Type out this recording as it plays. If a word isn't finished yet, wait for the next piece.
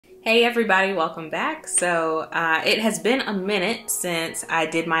Hey everybody, welcome back. So it has been a minute since I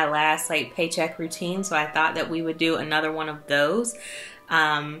did my last paycheck routine, so I thought that we would do another one of those.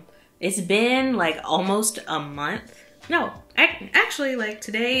 It's been almost a month. No, actually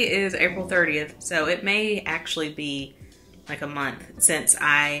today is April 30th, so it may actually be a month since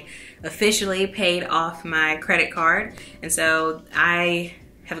I officially paid off my credit card, and so I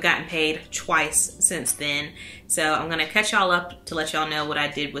have gotten paid twice since then. So I'm gonna catch y'all up to let y'all know what I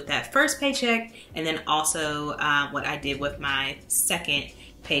did with that first paycheck, and then also what I did with my second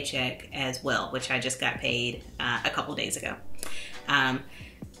paycheck as well, which I just got paid a couple days ago.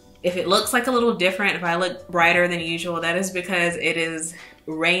 If it looks a little different, if I look brighter than usual, that is because it is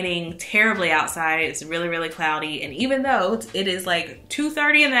raining terribly outside. It's really, really cloudy. And even though it is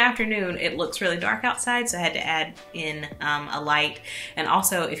 2:30 in the afternoon, it looks really dark outside. So I had to add in a light. And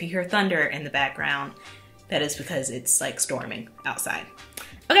also, if you hear thunder in the background, that is because it's storming outside.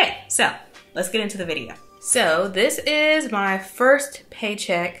 Okay, so let's get into the video. So this is my first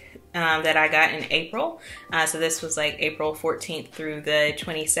paycheck that I got in April. So this was April 14th through the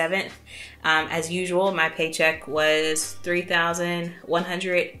 27th. As usual, my paycheck was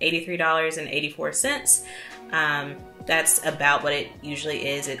 $3,183.84. That's about what it usually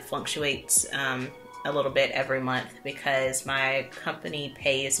is. It fluctuates a little bit every month because my company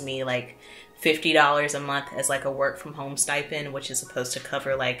pays me $50 a month as a work from home stipend, which is supposed to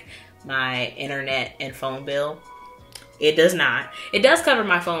cover my internet and phone bill. It does not. It does cover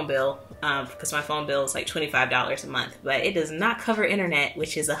my phone bill because my phone bill is $25 a month, but it does not cover internet,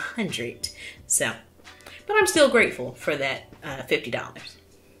 which is $100. So, but I'm still grateful for that $50.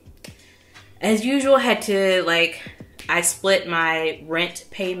 As usual, had to I split my rent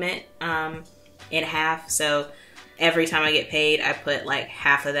payment in half. So every time I get paid, I put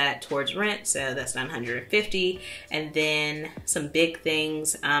half of that towards rent, so that's $950. And then some big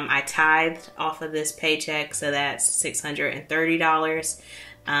things, I tithed off of this paycheck, so that's $630.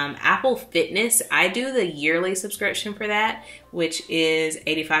 Apple Fitness, I do the yearly subscription for that, which is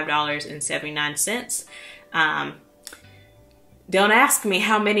 $85.79. Don't ask me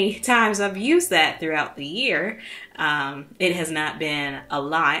how many times I've used that throughout the year. It has not been a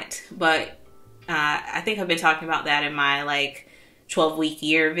lot, but I think I've been talking about that in my 12-week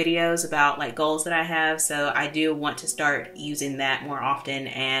year videos about goals that I have. So I do want to start using that more often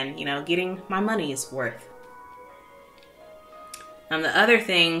and, getting my money's worth. The other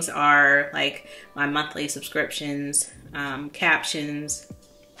things are my monthly subscriptions, captions,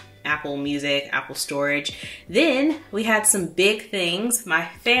 Apple Music, Apple Storage. Then we had some big things. My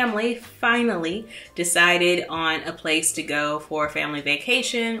family finally decided on a place to go for a family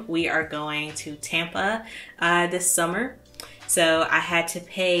vacation. We are going to Tampa this summer. So I had to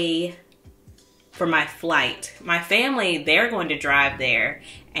pay for my flight. My family, they're going to drive there,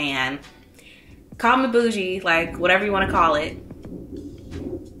 and call me bougie, whatever you want to call it.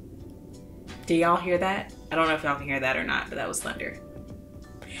 Do y'all hear that? I don't know if y'all can hear that or not, but that was thunder.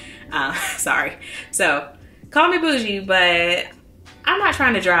 Sorry. So, call me bougie, but I'm not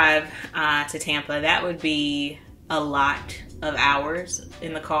trying to drive to Tampa. That would be a lot of hours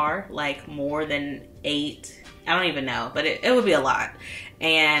in the car, more than 8. I don't even know, but it would be a lot.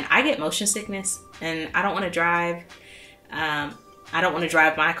 And I get motion sickness, and I don't want to drive. I don't want to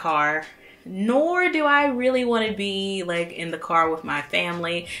drive my car, nor do I really want to be in the car with my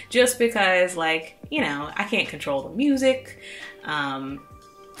family, just because I can't control the music.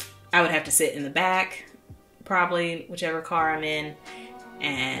 I would have to sit in the back, probably whichever car I'm in,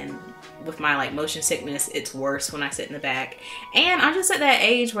 and with my motion sickness, it's worse when I sit in the back. And I'm just at that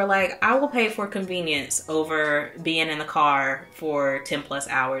age where I will pay for convenience over being in the car for 10 plus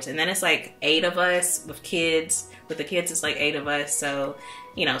hours. And then it's 8 of us with kids. With the kids, it's 8 of us. So,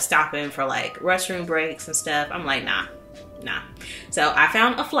 stopping for restroom breaks and stuff. I'm nah. So I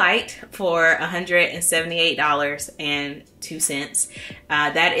found a flight for $178.02.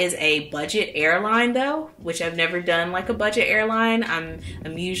 That is a budget airline though, which I've never done a budget airline. I'm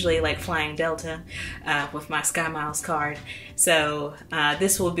usually flying Delta with my SkyMiles card. So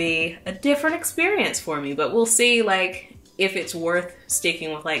this will be a different experience for me, but we'll see if it's worth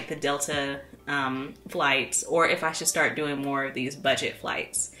sticking with the Delta flights, or if I should start doing more of these budget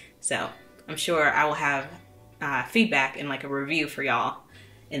flights. So I'm sure I will have feedback and a review for y'all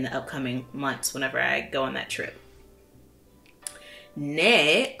in the upcoming months whenever I go on that trip.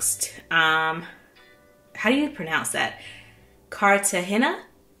 Next, how do you pronounce that? Cartagena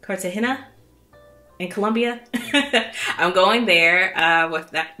in Colombia. I'm going there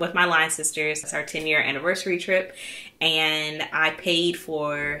with my line sisters. It's our 10-year anniversary trip, and I paid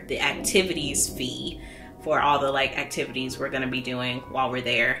for the activities fee for all the like activities we're gonna be doing while we're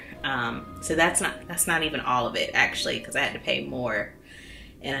there. So that's not even all of it actually, because I had to pay more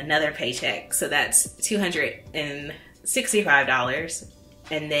in another paycheck. So that's $265.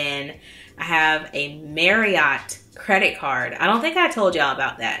 And then I have a Marriott credit card. I don't think I told y'all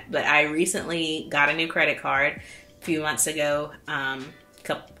about that, but I recently got a new credit card a few months ago,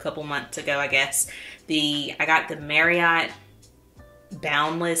 couple months ago, I guess. I got the Marriott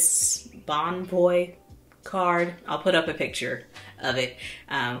Boundless Bonvoy card. I'll put up a picture of it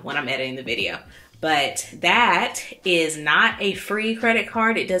when I'm editing the video. But that is not a free credit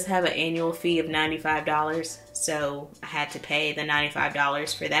card. It does have an annual fee of $95. So I had to pay the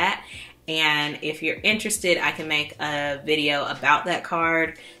 $95 for that. And if you're interested, I can make a video about that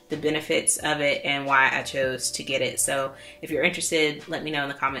card, the benefits of it, and why I chose to get it. So if you're interested, let me know in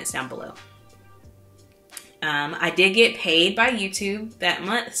the comments down below. I did get paid by YouTube that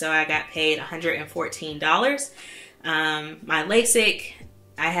month, so I got paid $114. My LASIK,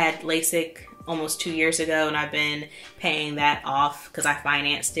 I had LASIK almost 2 years ago, and I've been paying that off because I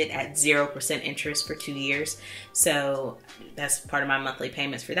financed it at 0% interest for 2 years. So that's part of my monthly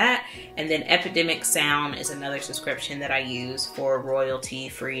payments for that. And then Epidemic Sound is another subscription that I use for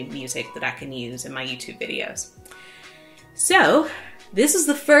royalty-free music that I can use in my YouTube videos. So this is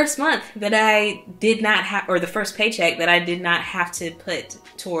the first month that I did not have, or the first paycheck that I did not have to put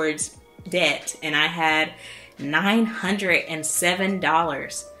towards debt, and I had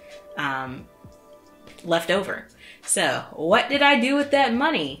 $907 left over. So what did I do with that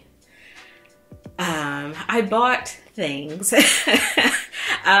money? I bought things.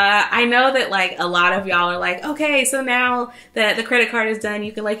 I know that like a lot of y'all are like, okay, so now that the credit card is done,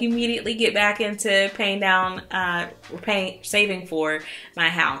 you can like immediately get back into paying down, saving for my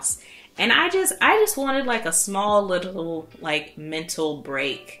house. And I just wanted like a small little like mental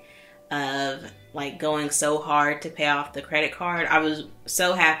break of like going so hard to pay off the credit card. I was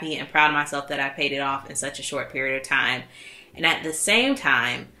so happy and proud of myself that I paid it off in such a short period of time. And at the same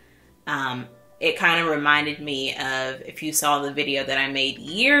time, it kind of reminded me of, if you saw the video that I made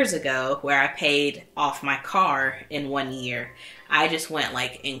years ago where I paid off my car in 1 year. I just went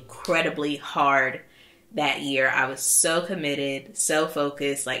like incredibly hard that year. I was so committed, so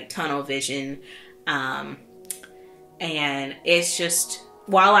focused, like tunnel vision. And it's just,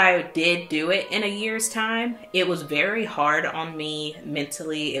 while I did do it in a year's time, it was very hard on me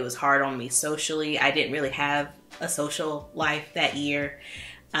mentally. It was hard on me socially. I didn't really have a social life that year.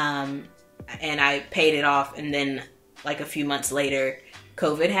 And I paid it off, and then like a few months later,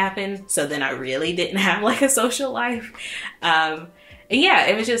 COVID happened. So then I really didn't have like a social life. And yeah,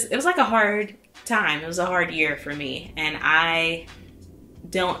 it was like a hard time. It was a hard year for me. And I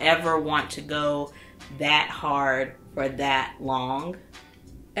don't ever want to go that hard for that long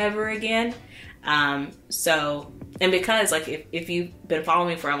ever again. So, and because like if you've been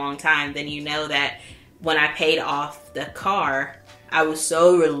following me for a long time, then you know that when I paid off the car, I was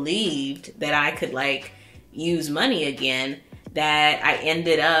so relieved that I could like use money again that I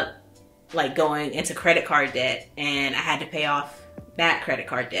ended up like going into credit card debt, and I had to pay off that credit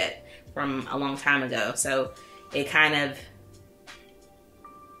card debt from a long time ago. So it kind of,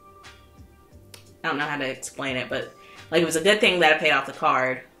 I don't know how to explain it, but like it was a good thing that I paid off the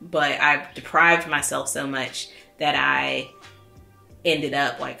card, but I deprived myself so much that I ended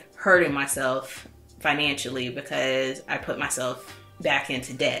up like hurting myself financially because I put myself back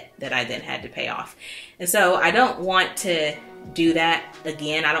into debt that I then had to pay off. And so I don't want to do that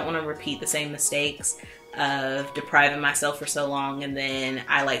again. I don't want to repeat the same mistakes of depriving myself for so long and then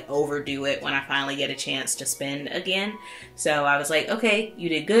I like overdo it when I finally get a chance to spend again. So I was like, okay, you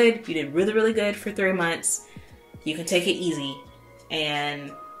did good. You did really, really good for 3 months. You can take it easy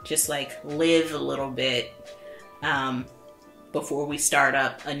and just like live a little bit before we start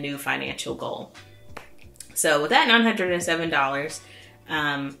up a new financial goal. So with that $907,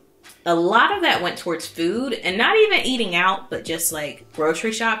 a lot of that went towards food, and not even eating out, but just like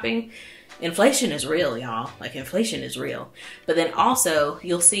grocery shopping. Inflation is real, y'all. Like inflation is real. But then also,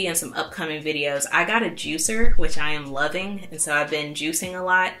 you'll see in some upcoming videos, I got a juicer, which I am loving. And so I've been juicing a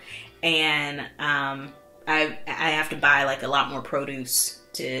lot, and I have to buy like a lot more produce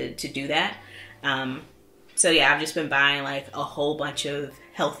to do that. So yeah, I've just been buying like a whole bunch of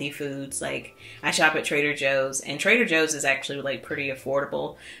healthy foods. Like I shop at Trader Joe's, and Trader Joe's is actually like pretty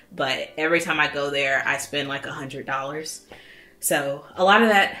affordable, but every time I go there, I spend like $100. So a lot of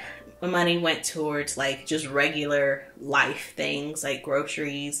that money went towards like just regular life things like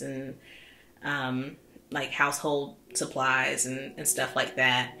groceries and like household supplies and stuff like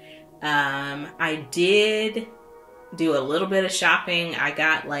that. I did do a little bit of shopping. I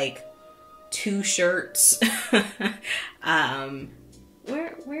got like 2 shirts.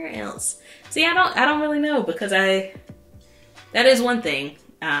 Where else? See, I don't really know, because that is one thing.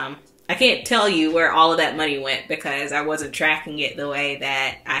 I can't tell you where all of that money went because I wasn't tracking it the way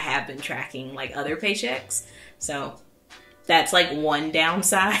that I have been tracking like other paychecks. So that's like one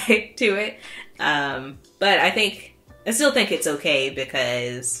downside to it. But I still think it's okay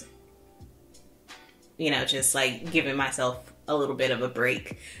because, you know, just like giving myself a little bit of a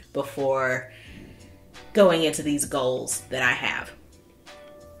break before going into these goals that I have.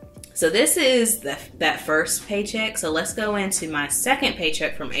 So this is that first paycheck. So let's go into my second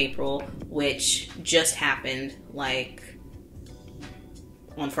paycheck from April, which just happened like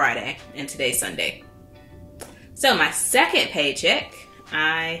on Friday, and today's Sunday. So my second paycheck,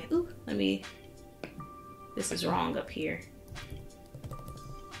 this is wrong up here.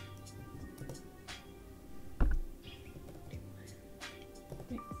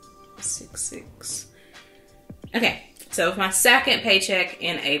 $6.6. Okay. So with my second paycheck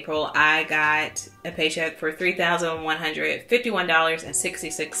in April, I got a paycheck for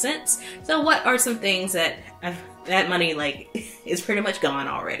 $3,151.66. So what are some things that money like is pretty much gone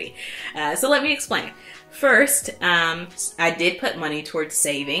already? So let me explain. First, I did put money towards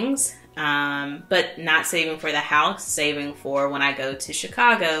savings, but not saving for the house, saving for when I go to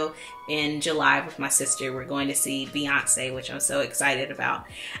Chicago in July with my sister. We're going to see Beyonce, which I'm so excited about.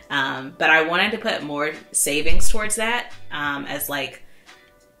 But I wanted to put more savings towards that, as like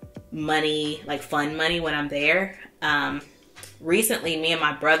money, like fun money when I'm there. Recently, me and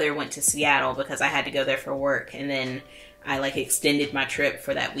my brother went to Seattle because I had to go there for work. And then I like extended my trip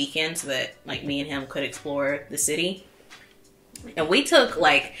for that weekend so that like me and him could explore the city. And we took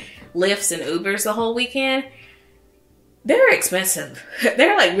like Lyfts and Ubers the whole weekend. They're expensive.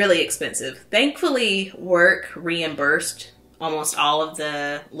 They're like really expensive. Thankfully, work reimbursed almost all of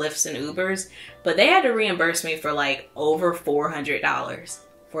the Lyfts and Ubers, but they had to reimburse me for like over $400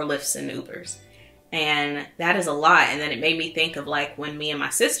 for Lyfts and Ubers. And that is a lot. And then it made me think of like when me and my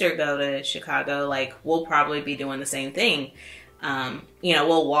sister go to Chicago, like we'll probably be doing the same thing. You know,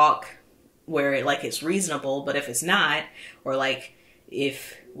 we'll walk where like it's reasonable, but if it's not, or like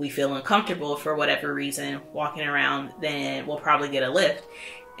if we feel uncomfortable for whatever reason walking around, then we'll probably get a Lyft.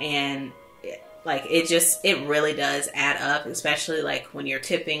 And like it really does add up, especially like when you're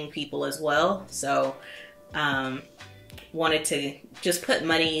tipping people as well. So wanted to just put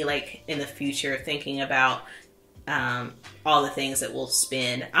money like in the future, thinking about all the things that we'll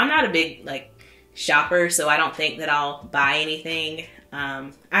spend. I'm not a big like shopper, so I don't think that I'll buy anything.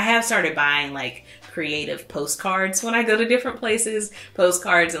 I have started buying like creative postcards when I go to different places.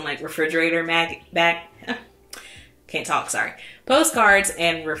 Postcards and like postcards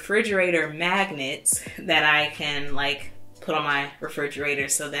and refrigerator magnets that I can like put on my refrigerator.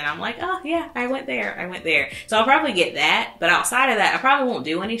 So then I'm like, oh yeah, I went there. So I'll probably get that. But outside of that, I probably won't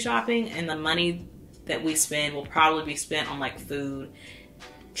do any shopping. And the money that we spend will probably be spent on like food,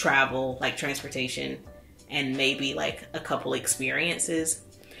 travel, like transportation, and maybe like a couple experiences.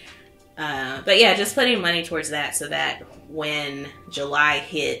 But yeah, just putting money towards that so that when July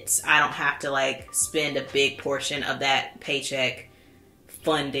hits, I don't have to like spend a big portion of that paycheck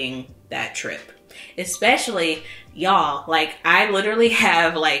funding that trip. Especially y'all, like I literally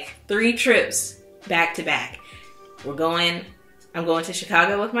have like 3 trips back to back. I'm going to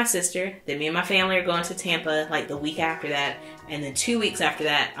Chicago with my sister. Then me and my family are going to Tampa like the week after that. And then 2 weeks after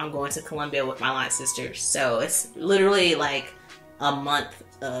that, I'm going to Columbia with my line sisters. So it's literally like a month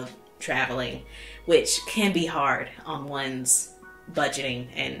of traveling, which can be hard on one's budgeting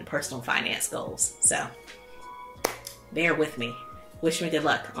and personal finance goals. So bear with me. Wish me good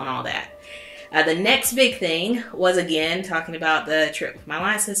luck on all that. The next big thing was, again, talking about the trip with my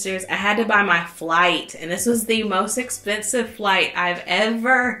line sisters. I had to buy my flight, and this was the most expensive flight I've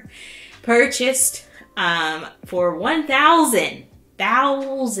ever purchased, for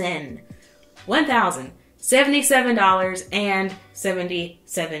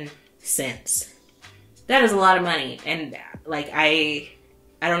 $1,077.77. That is a lot of money. And like, I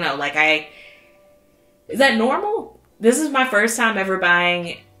don't know, like is that normal? This is my first time ever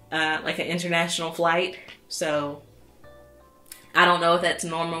buying like an international flight. So I don't know if that's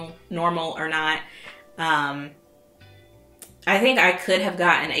normal or not. I think I could have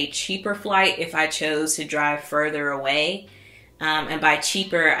gotten a cheaper flight if I chose to drive further away. And by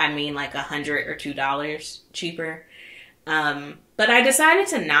cheaper, I mean like $100 or $2 cheaper. But I decided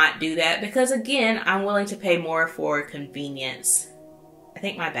to not do that because, again, I'm willing to pay more for convenience. I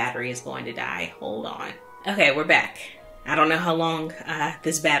think my battery is going to die. Hold on. Okay, we're back. I don't know how long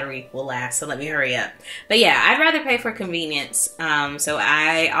this battery will last, so let me hurry up. But yeah, I'd rather pay for convenience. So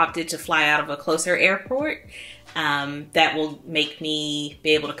I opted to fly out of a closer airport. That will make me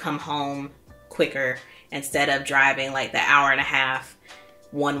be able to come home quicker instead of driving like the hour and a half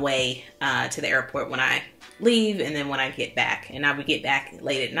one way to the airport when I leave and then when I get back. And I would get back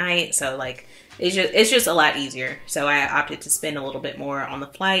late at night, so like it's just a lot easier. So I opted to spend a little bit more on the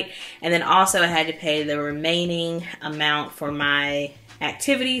flight. And then also I had to pay the remaining amount for my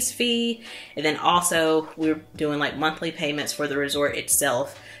activities fee. And then also we were doing like monthly payments for the resort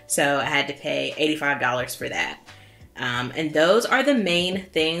itself. So I had to pay $85 for that. And those are the main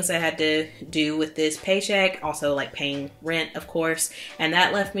things I had to do with this paycheck. Also like paying rent, of course. And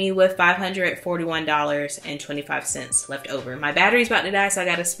that left me with $541.25 left over. My battery's about to die, so I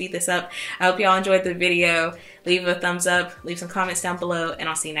gotta speed this up. I hope y'all enjoyed the video. Leave a thumbs up, leave some comments down below, and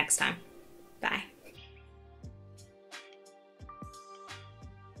I'll see you next time. Bye.